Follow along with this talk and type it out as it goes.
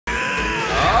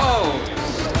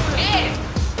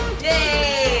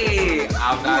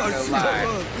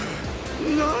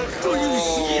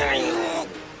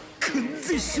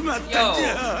Yo,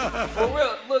 for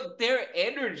real, look, their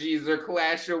energies are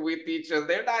clashing with each other.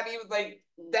 They're not even like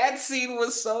that scene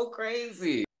was so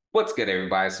crazy. What's good,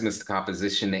 everybody? It's Mr.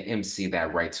 Composition, the MC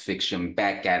that writes fiction,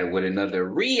 back at it with another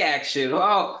reaction.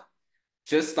 Oh,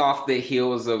 just off the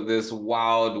heels of this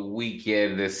wild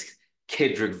weekend, this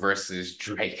Kendrick versus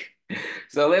Drake.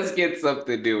 So let's get something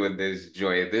to do with this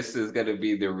joint. This is going to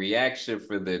be the reaction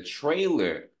for the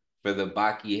trailer for the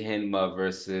Baki Hanma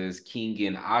versus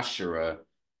Kengan Ashura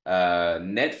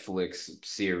Netflix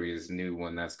series, new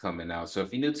one that's coming out. So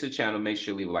if you're new to the channel, make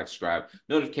sure you leave a like, subscribe,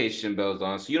 notification bells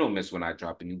on so you don't miss when I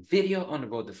drop a new video on the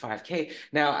road to 5K.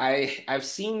 Now, I've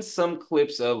seen some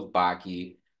clips of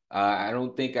Baki. I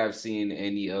don't think I've seen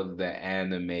any of the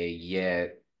anime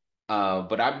yet.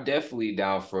 But I'm definitely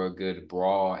down for a good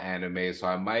brawl anime, so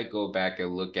I might go back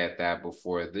and look at that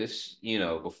before this,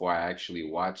 before I actually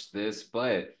watch this.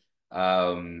 But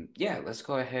yeah, let's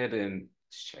go ahead and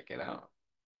check it out.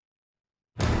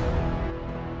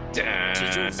 The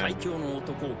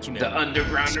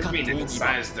underground arena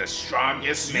decides the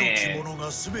strongest man.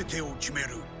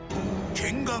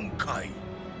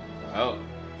 Oh.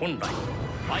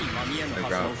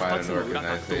 Underground fighting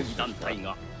organization.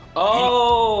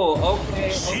 Oh,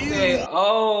 okay.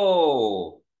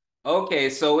 Oh, okay.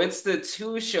 So it's the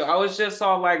two show. I was just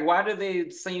all like, why do they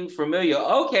seem familiar?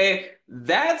 Okay,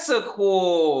 that's a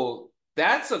cool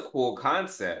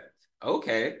concept.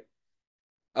 Okay.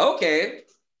 Okay.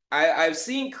 I've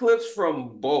seen clips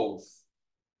from both.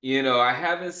 I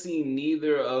haven't seen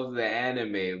neither of the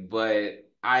anime, but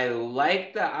I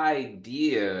like the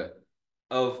idea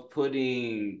of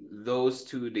putting those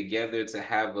two together to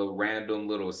have a random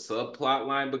little subplot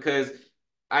line, because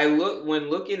when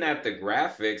looking at the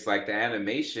graphics, like the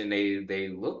animation, they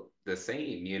look the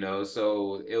same,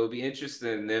 so it'll be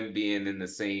interesting them being in the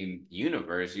same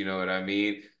universe, you know what I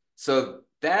mean? So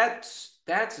that's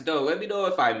dope. Let me know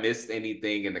if I missed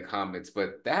anything in the comments,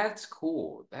 but that's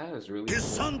cool. That is really cool.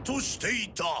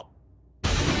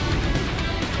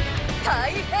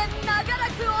 大変長ら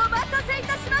くお待たせい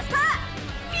たしました。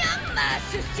ミャンマー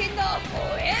出身の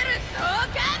吠える総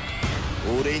監。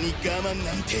俺に我慢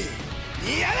なんて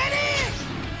やらね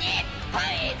え。日本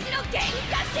一の喧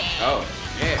嘩師。Oh,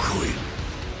 yeah. 来い。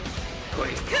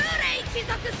クーレ一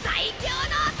族最強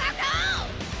の男。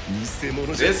偽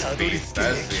物じゃたどり着けね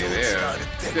え境地があるっ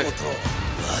てこと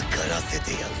分からせて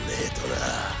やんねえとな。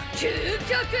究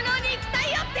極の肉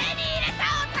体を手に入れた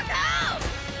男。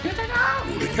Yo,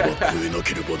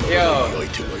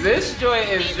 this joint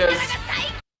is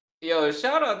just,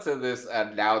 shout out to this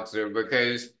announcer,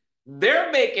 because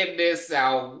they're making this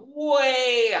sound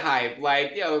way hype.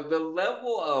 Like, the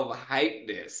level of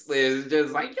hypeness is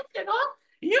just like,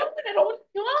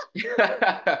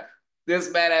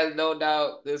 this man has no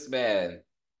doubt,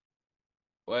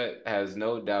 has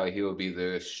no doubt he will be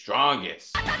the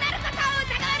strongest.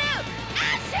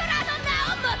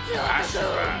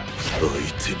 Ashura.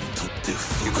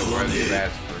 You can run through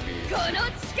that for me. この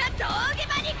地下峠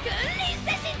場に君臨せ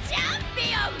しチャンピ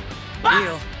オン。いいよ。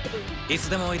いつ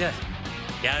でもおいで。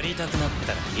やりたくなっ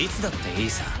たらいつだっていい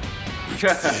さ。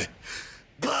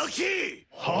バキ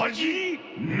はじ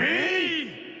めい。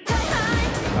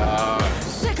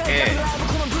世界からラブ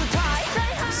この舞台。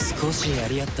少しや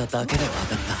り合っただけで分か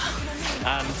った。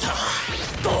あんたは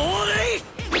どれ？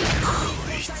こ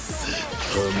いつ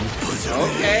半端じゃね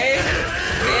え。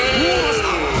Okay.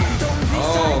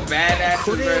 Oh,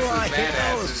 badasses versus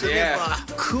badasses, yeah.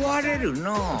 食われる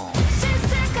の。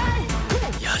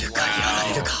やるかやら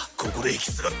れるか。ここで引き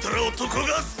下がったら男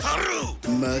が去る。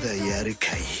まだやる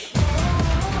かい。こ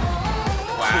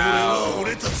れは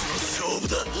俺たちの勝負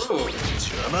だ。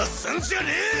邪魔すんじゃね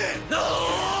え。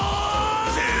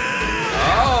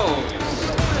Oh,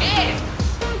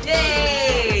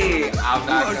 yay! I'm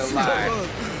not gonna lie.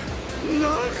 なん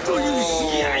という試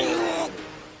合を。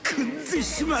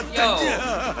Yo,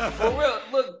 for real,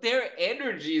 look, their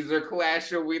energies are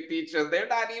clashing with each other. They're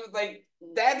not even like,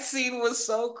 that scene was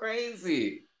so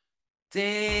crazy.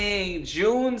 Dang,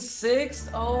 June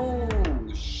 6th? Oh,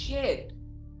 shit.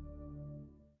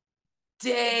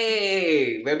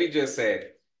 Dang. Let me just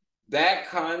say, that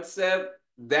concept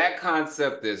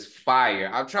is fire.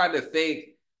 I'm trying to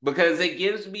think, because it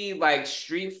gives me like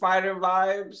Street Fighter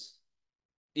vibes,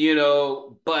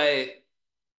 but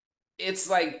it's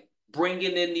like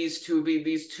bringing in these two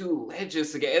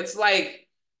legends again. It's like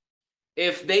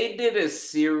if they did a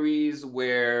series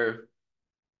where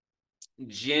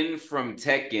Jin from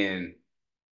Tekken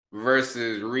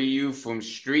versus Ryu from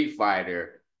Street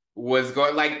Fighter was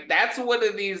going, like, that's one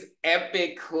of these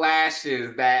epic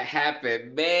clashes that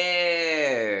happened.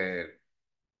 Man,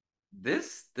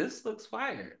 this looks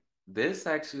fire. this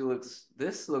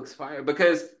looks fire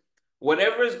because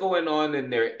whatever is going on in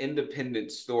their independent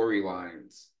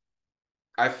storylines,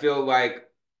 I feel like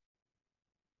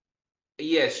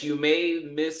yes, you may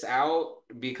miss out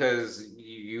because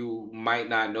you might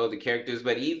not know the characters,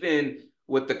 but even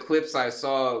with the clips I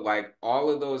saw, like all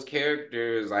of those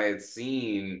characters I had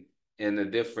seen in the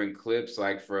different clips,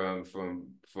 like from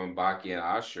Baki and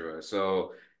Ashura.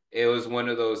 So it was one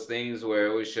of those things where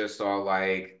it was just all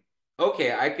like,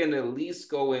 okay, I can at least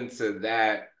go into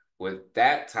that with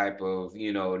that type of,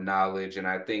 knowledge, and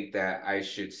I think that I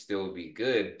should still be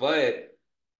good. But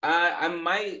I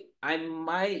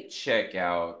might check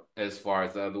out as far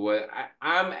as the other one.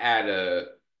 I'm at a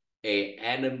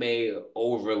anime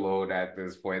overload at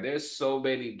this point. There's so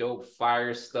many dope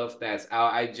fire stuff that's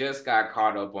out. I just got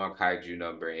caught up on Kaiju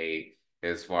number 8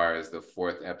 as far as the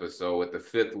fourth episode, with the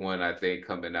fifth one I think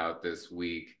coming out this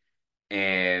week.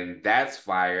 And that's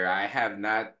fire. I have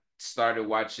not started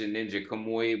watching Ninja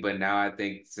Kamui, but now I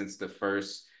think since the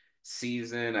first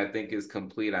season I think is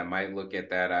complete, I might look at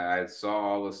that. I saw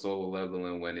all the solo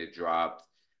leveling when it dropped.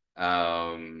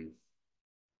 Um,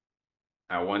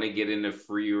 I want to get into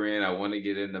Free Rent. I want to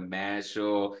get into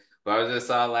Mashal, but I was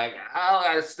just all like, oh,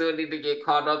 I still need to get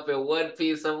caught up in One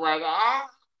Piece. I'm like, oh,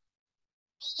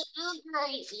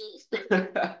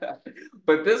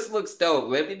 but this looks dope.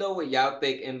 Let me know what y'all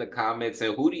think in the comments,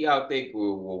 and who do y'all think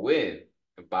will win,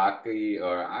 Baki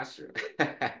or Ashura?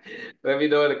 Let me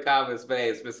know in the comments. But hey,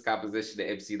 it's Mr. Composition, the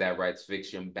MC that writes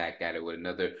fiction, back at it with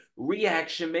another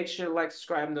reaction. Make sure to like,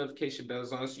 subscribe, notification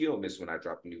bells on so you don't miss when I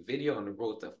drop a new video on the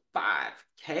road to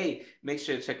 5K. Make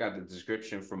sure to check out the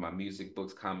description for my music,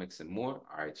 books, comics, and more.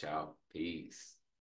 All right, y'all. Peace.